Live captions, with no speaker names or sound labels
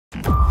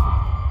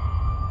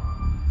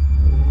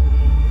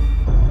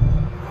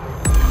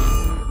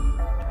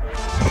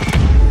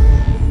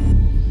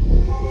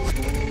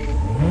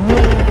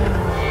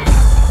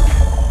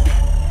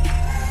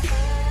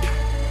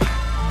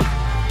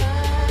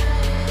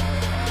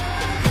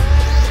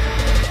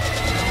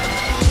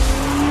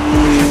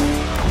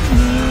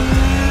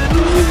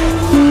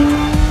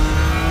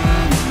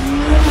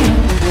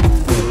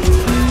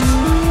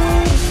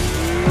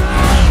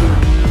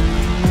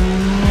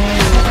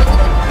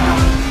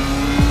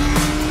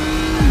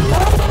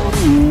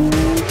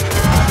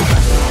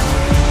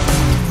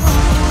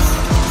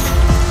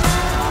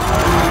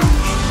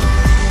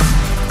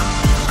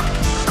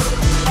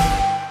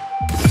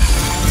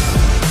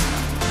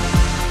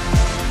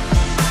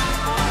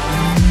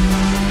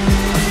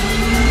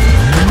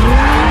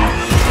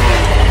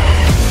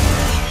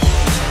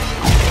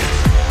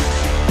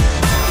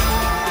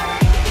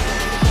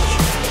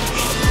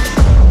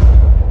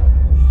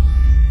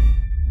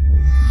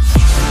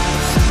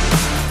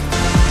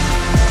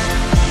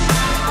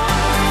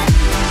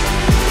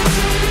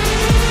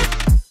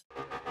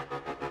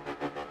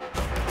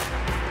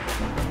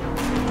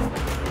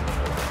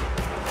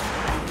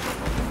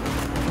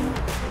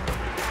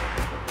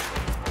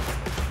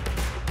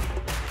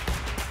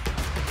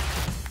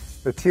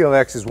The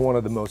TLX is one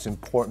of the most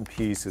important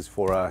pieces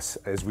for us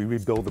as we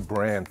rebuild the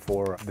brand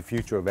for the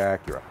future of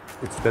Acura.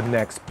 It's the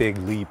next big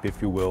leap,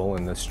 if you will,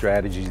 in the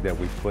strategies that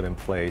we've put in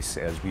place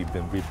as we've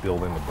been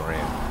rebuilding the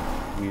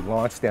brand. We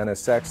launched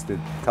NSX to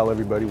tell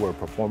everybody we're a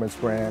performance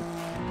brand.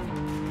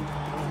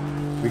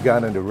 We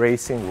got into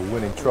racing, we're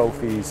winning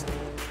trophies.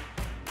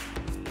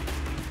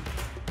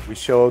 We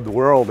showed the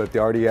world that the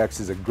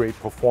RDX is a great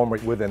performer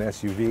with an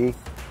SUV.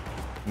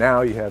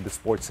 Now you have the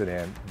sports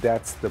sedan.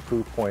 That's the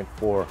proof point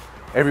for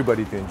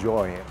everybody to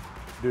enjoy it.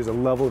 There's a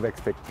level of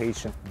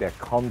expectation that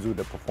comes with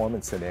the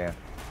performance sedan,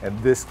 and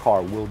this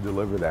car will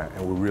deliver that,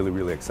 and we're really,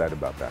 really excited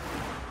about that.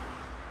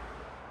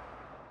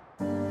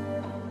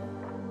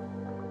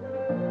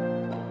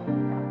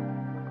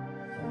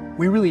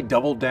 We really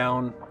doubled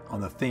down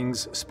on the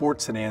things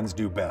sports sedans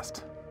do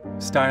best: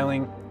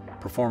 styling,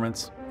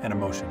 performance, and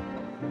emotion.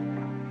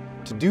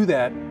 To do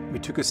that, we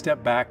took a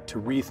step back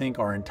to rethink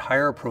our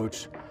entire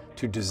approach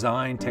to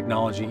design,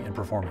 technology, and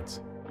performance.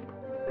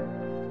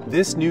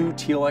 This new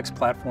TLX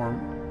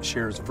platform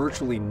shares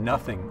virtually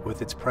nothing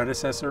with its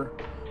predecessor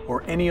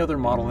or any other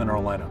model in our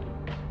lineup.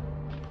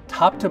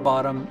 Top to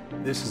bottom,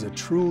 this is a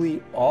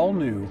truly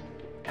all-new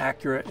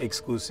Acura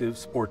exclusive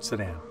sports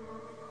sedan.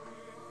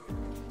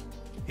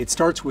 It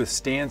starts with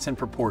stance and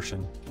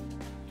proportion,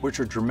 which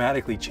are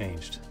dramatically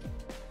changed.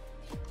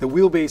 The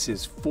wheelbase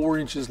is 4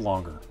 inches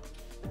longer,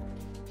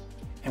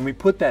 and we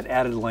put that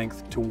added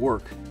length to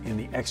work in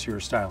the exterior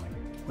styling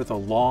with a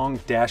long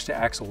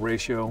dash-to-axle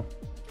ratio,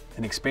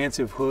 an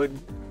expansive hood,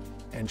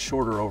 and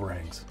shorter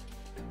overhangs.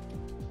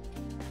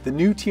 The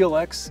new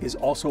TLX is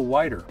also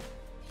wider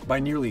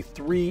by nearly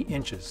 3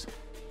 inches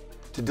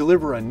to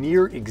deliver a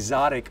near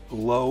exotic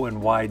low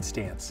and wide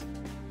stance,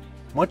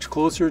 much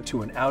closer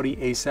to an Audi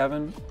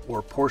A7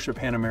 or Porsche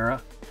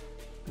Panamera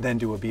than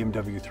to a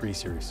BMW 3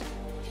 Series.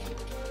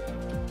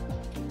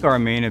 Our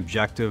main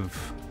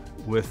objective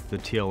with the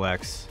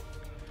TLX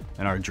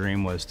and our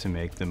dream was to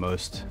make the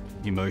most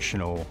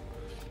emotional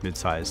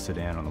midsize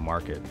sedan on the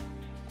market.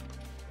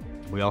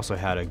 We also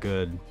had a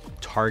good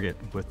target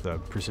with the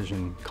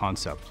precision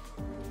concept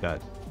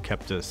that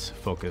kept us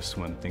focused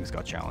when things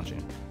got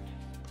challenging.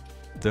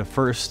 The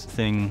first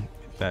thing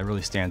that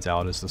really stands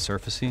out is the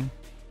surfacing.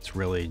 It's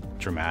really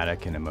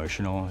dramatic and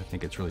emotional. I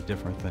think it's really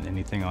different than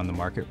anything on the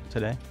market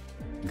today.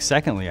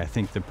 Secondly, I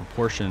think the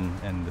proportion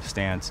and the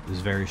stance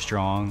is very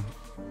strong.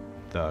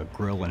 The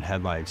grille and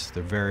headlights,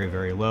 they're very,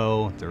 very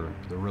low. They're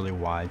really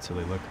wide, so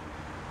they look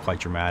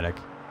quite dramatic.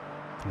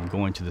 And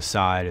going to the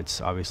side, it's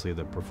obviously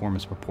the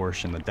performance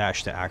proportion, the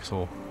dash to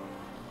axle.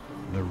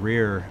 The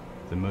rear,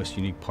 the most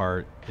unique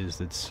part is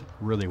its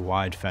really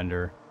wide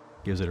fender,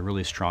 gives it a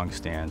really strong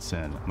stance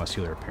and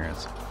muscular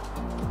appearance.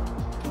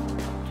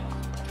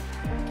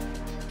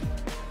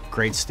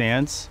 Great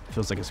stance,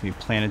 feels like it's gonna be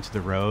planted to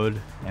the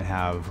road and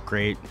have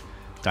great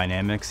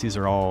dynamics. These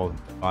are all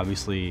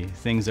obviously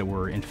things that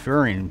we're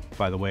inferring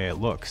by the way it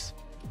looks.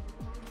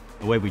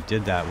 The way we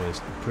did that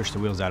was push the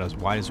wheels out as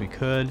wide as we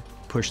could,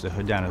 push the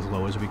hood down as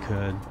low as we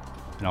could,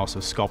 and also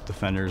sculpt the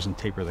fenders and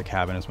taper the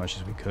cabin as much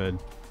as we could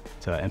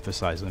to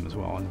emphasize them as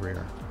well on the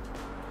rear.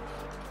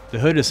 The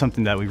hood is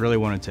something that we really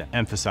wanted to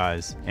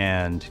emphasize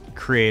and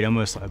create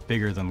almost a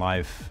bigger than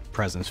life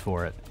presence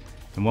for it.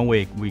 And one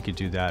way we could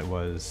do that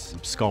was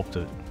sculpt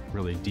it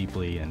really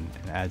deeply and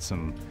add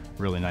some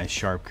really nice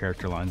sharp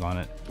character lines on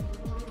it.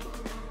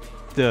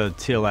 The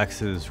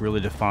TLX is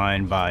really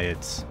defined by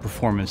its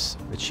performance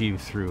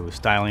achieved through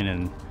styling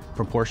and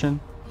proportion.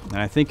 And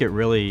I think it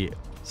really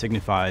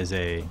signifies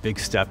a big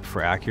step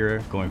for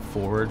Acura going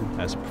forward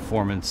as a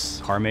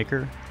performance car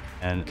maker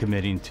and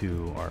committing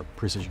to our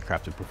precision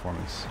crafted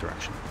performance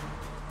direction.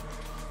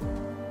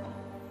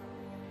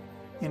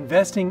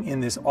 Investing in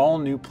this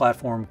all-new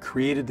platform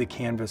created the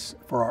canvas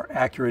for our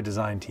Acura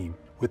design team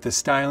with the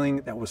styling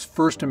that was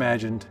first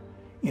imagined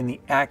in the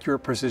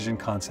Acura Precision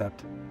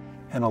concept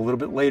and a little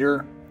bit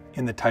later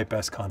in the Type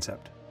S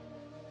concept.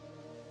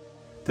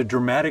 The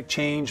dramatic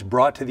change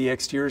brought to the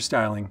exterior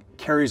styling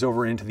carries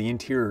over into the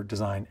interior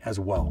design as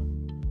well,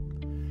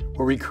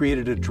 where we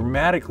created a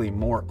dramatically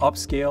more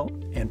upscale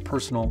and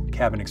personal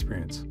cabin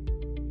experience.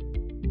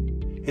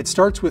 It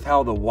starts with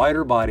how the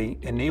wider body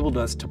enabled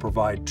us to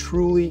provide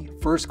truly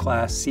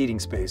first-class seating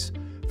space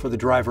for the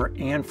driver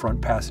and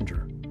front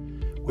passenger,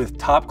 with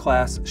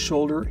top-class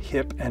shoulder,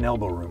 hip, and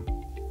elbow room.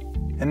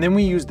 And then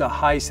we used the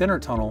high center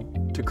tunnel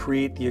to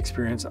create the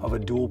experience of a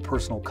dual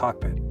personal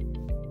cockpit.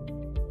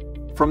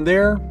 From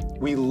there,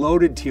 we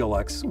loaded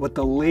TLX with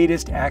the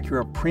latest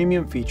Acura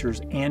premium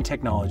features and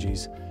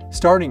technologies,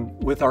 starting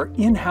with our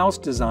in-house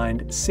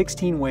designed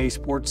 16-way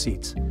sports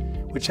seats,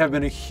 which have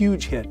been a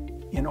huge hit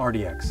in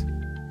RDX.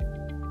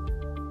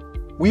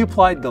 We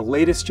applied the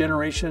latest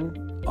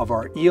generation of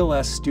our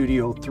ELS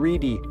Studio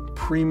 3D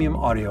premium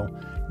audio,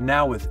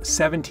 now with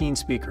 17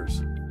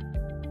 speakers.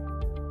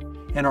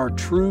 And our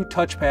true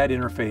touchpad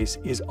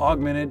interface is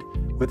augmented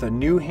with a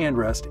new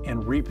handrest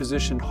and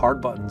repositioned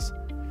hard buttons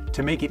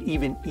to make it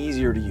even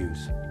easier to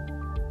use.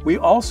 We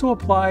also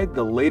applied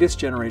the latest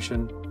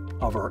generation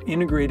of our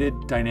integrated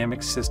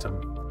dynamic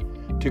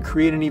system to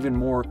create an even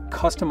more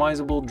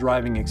customizable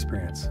driving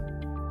experience,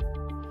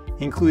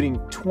 including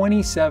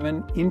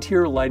 27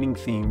 interior lighting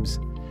themes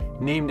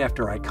named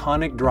after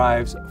iconic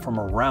drives from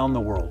around the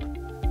world.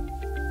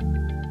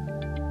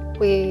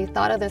 We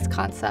thought of this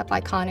concept,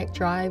 iconic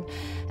drive,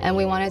 and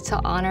we wanted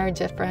to honor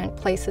different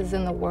places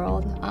in the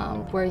world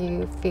where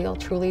you feel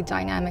truly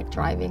dynamic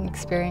driving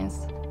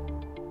experience.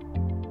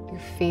 You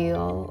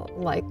feel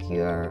like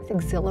you're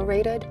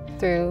exhilarated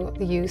through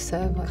the use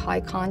of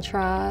high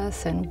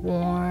contrast and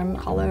warm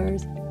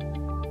colors.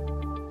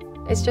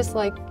 It's just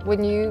like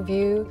when you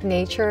view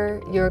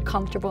nature, you're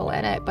comfortable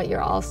in it, but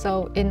you're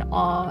also in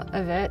awe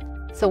of it.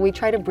 So we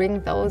try to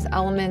bring those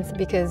elements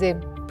because it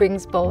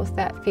brings both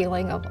that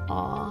feeling of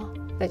awe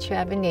that you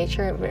have in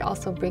nature, but it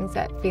also brings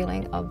that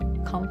feeling of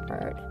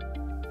comfort.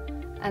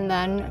 And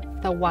then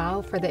the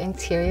wow for the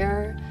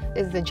interior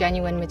is the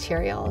genuine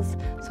materials.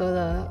 So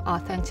the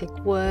authentic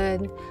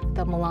wood,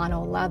 the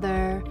Milano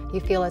leather,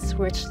 you feel its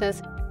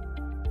richness.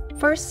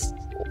 First,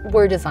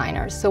 we're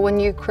designers. So when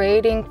you're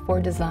creating for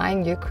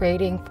design, you're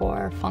creating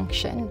for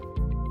function.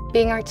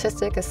 Being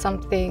artistic is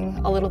something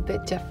a little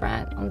bit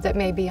different that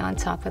may be on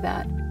top of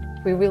that.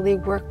 We really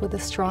work with a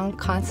strong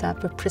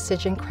concept of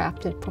precision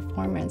crafted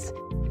performance.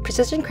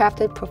 Precision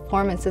crafted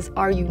performance is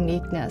our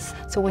uniqueness.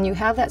 So when you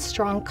have that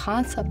strong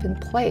concept in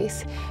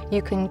place,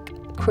 you can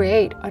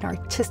create an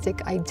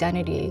artistic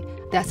identity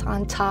that's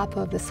on top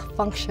of this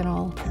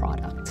functional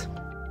product.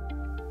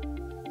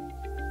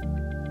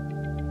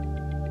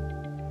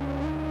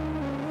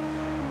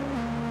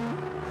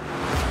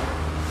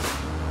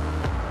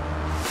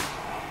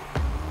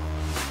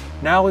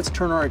 Now let's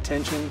turn our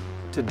attention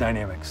to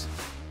dynamics.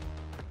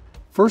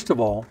 First of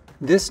all,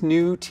 this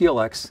new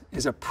TLX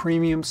is a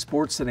premium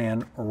sports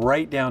sedan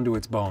right down to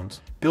its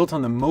bones, built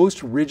on the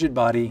most rigid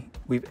body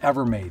we've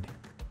ever made.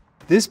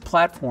 This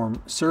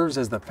platform serves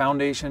as the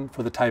foundation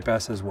for the Type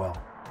S as well.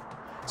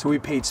 So we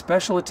paid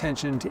special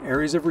attention to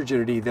areas of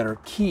rigidity that are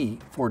key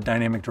for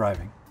dynamic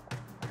driving.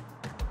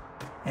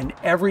 And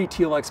every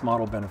TLX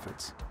model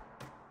benefits.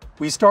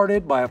 We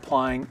started by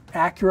applying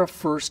Acura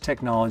first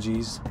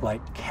technologies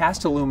like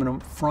cast aluminum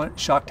front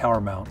shock tower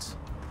mounts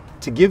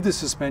to give the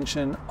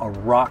suspension a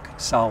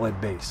rock-solid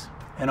base.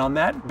 And on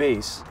that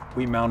base,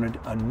 we mounted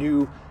a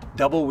new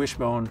double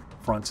wishbone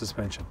front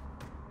suspension.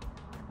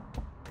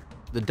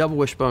 The double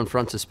wishbone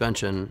front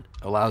suspension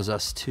allows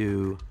us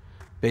to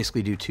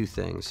basically do two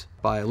things.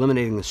 By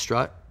eliminating the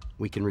strut,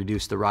 we can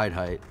reduce the ride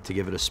height to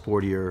give it a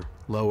sportier,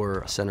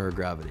 lower center of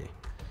gravity.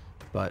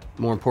 But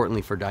more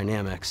importantly for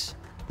dynamics,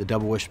 the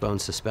double wishbone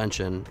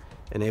suspension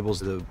enables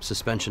the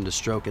suspension to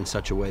stroke in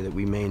such a way that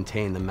we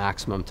maintain the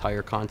maximum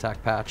tire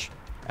contact patch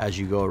as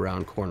you go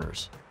around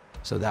corners.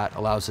 So that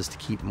allows us to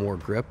keep more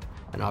grip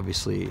and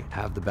obviously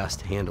have the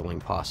best handling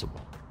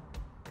possible.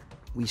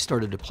 We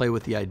started to play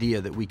with the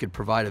idea that we could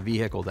provide a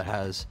vehicle that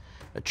has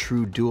a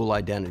true dual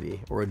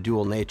identity or a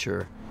dual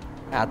nature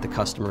at the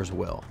customer's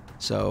will.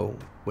 So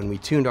when we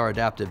tuned our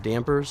adaptive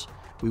dampers,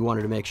 we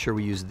wanted to make sure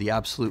we used the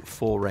absolute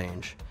full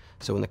range.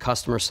 So when the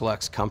customer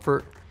selects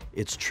comfort,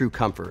 it's true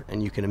comfort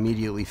and you can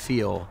immediately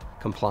feel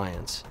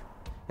compliance.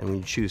 And when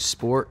you choose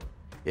sport,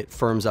 it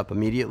firms up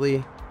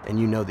immediately and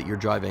you know that you're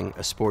driving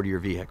a sportier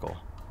vehicle.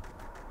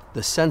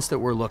 The sense that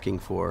we're looking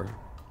for,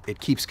 it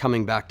keeps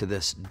coming back to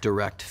this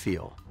direct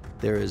feel.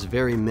 There is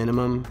very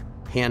minimum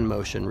hand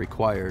motion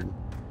required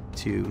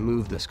to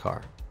move this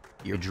car.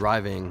 You're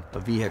driving a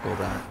vehicle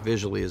that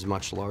visually is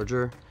much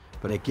larger,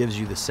 but it gives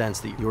you the sense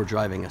that you're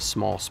driving a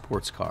small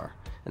sports car.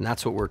 And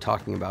that's what we're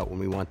talking about when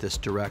we want this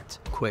direct,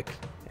 quick,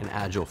 and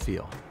agile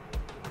feel.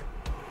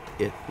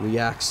 It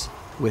reacts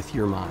with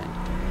your mind.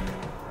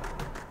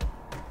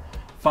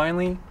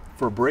 Finally,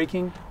 for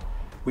braking,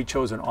 we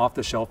chose an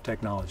off-the-shelf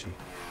technology.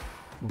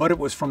 But it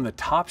was from the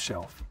top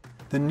shelf.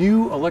 The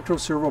new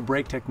electro-servo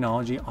brake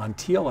technology on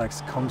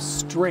TLX comes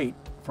straight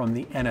from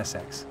the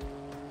NSX.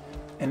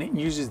 And it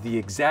uses the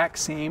exact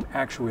same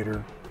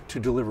actuator to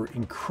deliver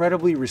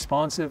incredibly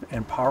responsive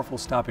and powerful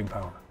stopping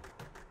power.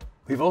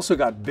 We've also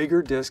got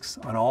bigger discs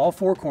on all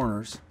four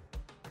corners,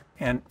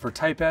 and for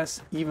Type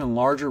S, even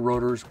larger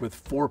rotors with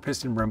 4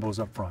 piston Brembos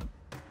up front.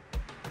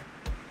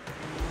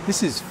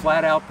 This is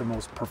flat out the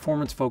most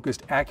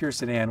performance-focused Acura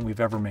sedan we've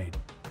ever made.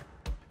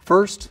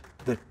 First,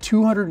 the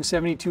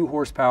 272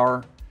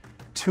 horsepower,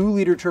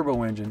 2-liter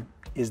turbo engine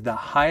is the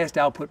highest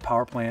output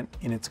power plant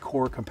in its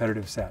core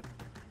competitive set.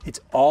 It's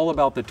all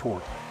about the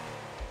torque,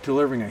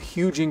 delivering a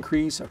huge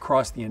increase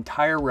across the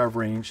entire rev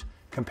range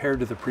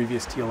compared to the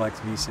previous TLX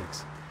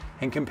V6.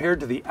 And compared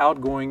to the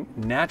outgoing,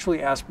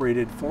 naturally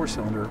aspirated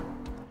 4-cylinder,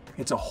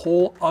 it's a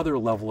whole other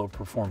level of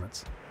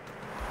performance.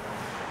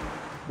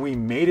 We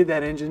mated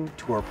that engine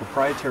to our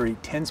proprietary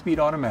 10-speed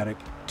automatic,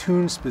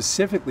 tuned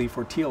specifically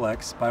for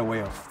TLX by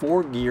way of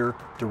 4-gear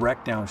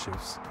direct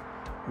downshifts,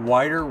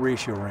 wider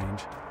ratio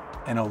range,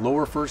 and a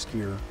lower first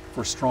gear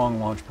for strong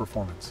launch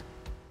performance.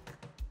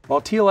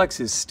 While TLX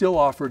is still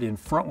offered in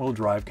front-wheel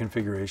drive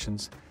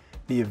configurations,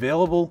 the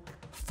available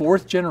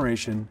 4th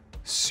generation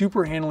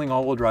super handling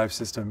all-wheel drive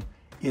system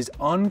is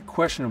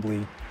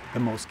unquestionably the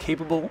most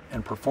capable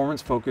and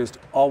performance-focused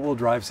all-wheel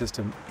drive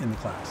system in the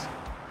class.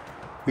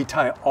 We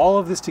tie all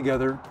of this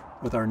together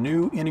with our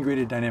new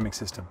integrated dynamic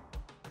system.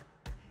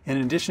 In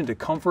addition to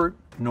comfort,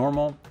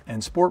 normal,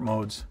 and sport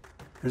modes,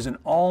 there's an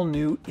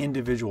all-new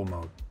individual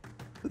mode.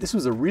 This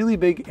was a really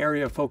big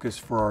area of focus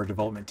for our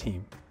development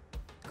team,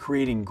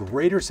 creating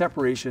greater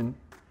separation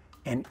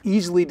and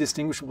easily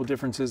distinguishable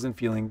differences in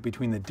feeling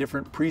between the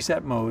different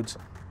preset modes,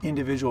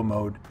 individual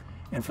mode,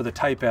 and for the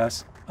Type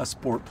S, a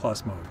Sport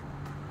Plus mode.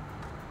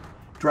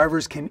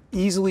 Drivers can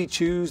easily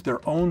choose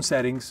their own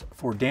settings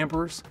for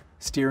dampers,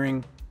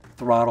 steering,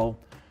 throttle,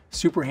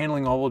 super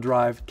handling all-wheel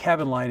drive,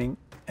 cabin lighting,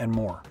 and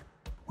more.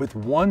 With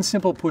one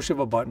simple push of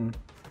a button,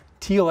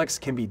 TLX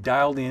can be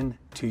dialed in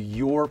to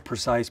your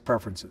precise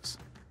preferences.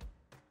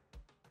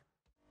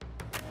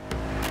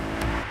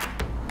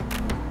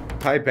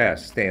 Type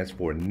S stands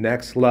for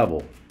Next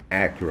Level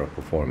Acura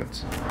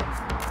Performance.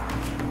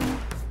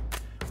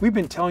 We've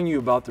been telling you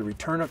about the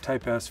return of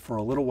Type S for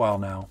a little while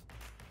now,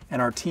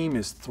 and our team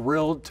is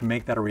thrilled to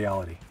make that a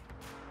reality.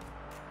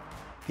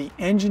 The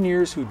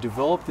engineers who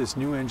developed this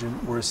new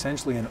engine were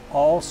essentially an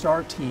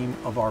all-star team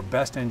of our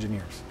best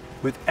engineers,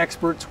 with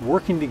experts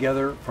working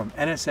together from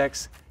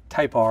NSX,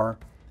 Type R,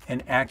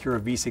 and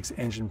Acura V6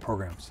 engine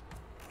programs.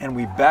 And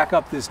we back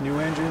up this new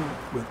engine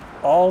with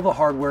all the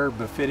hardware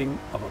befitting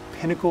of a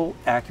pinnacle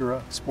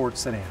Acura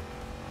sports sedan.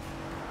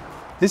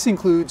 This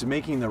includes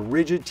making the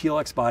rigid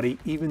TLX body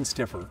even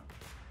stiffer,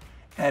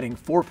 adding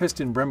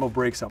 4-piston Brembo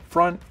brakes up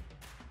front,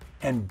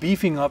 and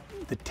beefing up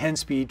the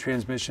 10-speed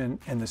transmission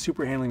and the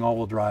super handling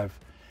all-wheel drive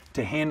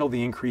to handle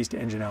the increased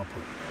engine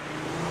output.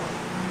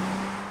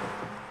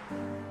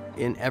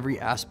 In every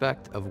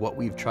aspect of what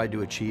we've tried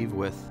to achieve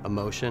with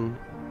emotion,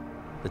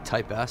 the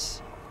Type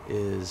S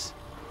is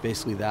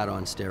basically that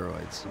on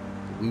steroids.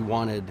 We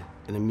wanted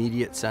an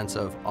immediate sense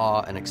of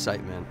awe and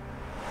excitement.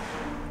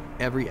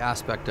 Every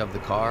aspect of the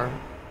car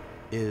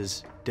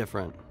is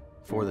different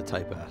for the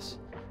Type S.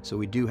 So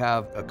we do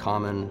have a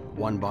common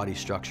one-body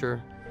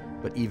structure,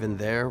 but even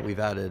there, we've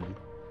added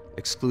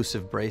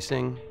exclusive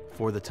bracing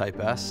for the Type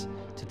S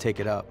to take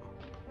it up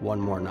one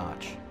more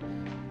notch.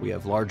 We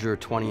have larger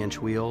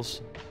 20-inch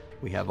wheels.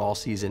 We have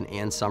all-season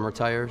and summer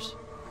tires.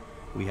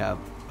 We have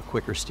a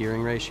quicker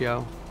steering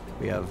ratio.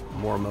 We have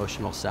more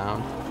emotional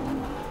sound.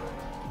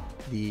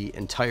 The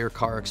entire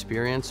car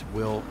experience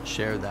will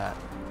share that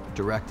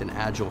direct and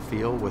agile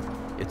feel with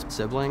its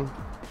sibling,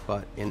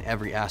 but in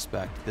every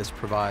aspect, this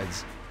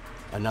provides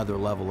another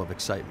level of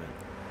excitement.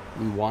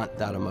 We want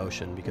that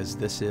emotion because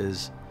this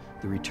is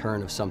the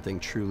return of something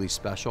truly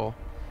special,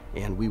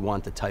 and we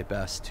want the Type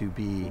S to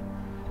be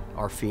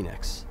our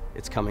phoenix.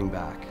 It's coming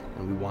back,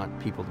 and we want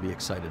people to be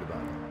excited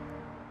about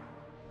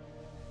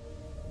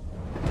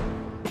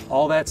it.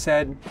 All that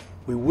said,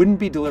 we wouldn't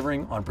be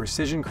delivering on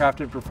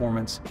precision-crafted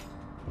performance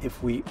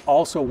if we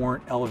also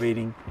weren't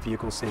elevating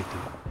vehicle safety.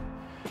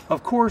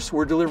 Of course,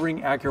 we're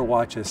delivering Acura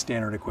Watch as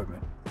standard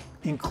equipment,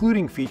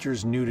 including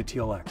features new to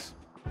TLX.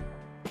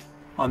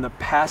 On the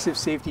passive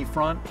safety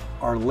front,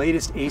 our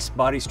latest ACE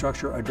body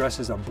structure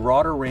addresses a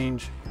broader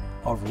range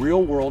of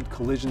real-world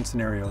collision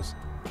scenarios,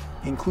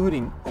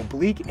 including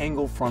oblique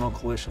angle frontal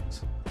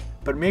collisions.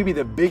 But maybe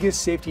the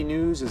biggest safety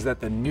news is that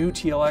the new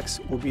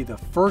TLX will be the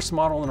first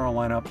model in our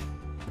lineup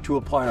to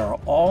apply our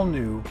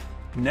all-new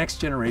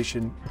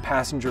next-generation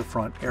passenger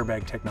front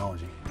airbag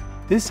technology.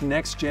 This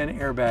next-gen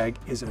airbag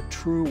is a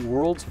true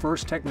world's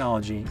first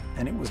technology,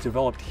 and it was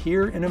developed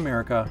here in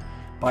America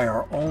by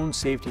our own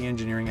safety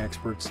engineering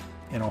experts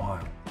in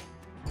Ohio.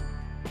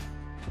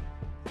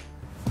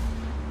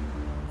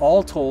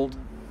 All told,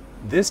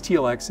 this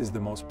TLX is the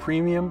most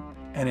premium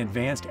and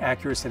advanced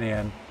Acura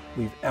sedan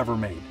we've ever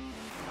made.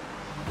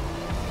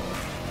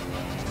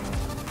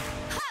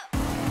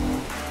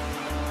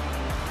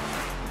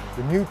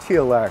 The new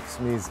TLX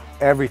means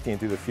everything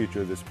to the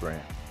future of this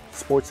brand.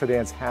 Sports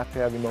sedans have to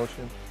have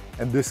emotion,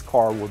 and this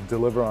car will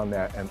deliver on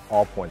that at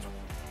all points.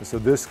 So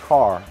this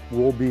car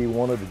will be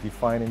one of the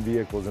defining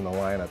vehicles in the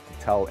lineup to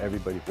tell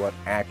everybody what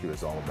Acura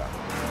is all about.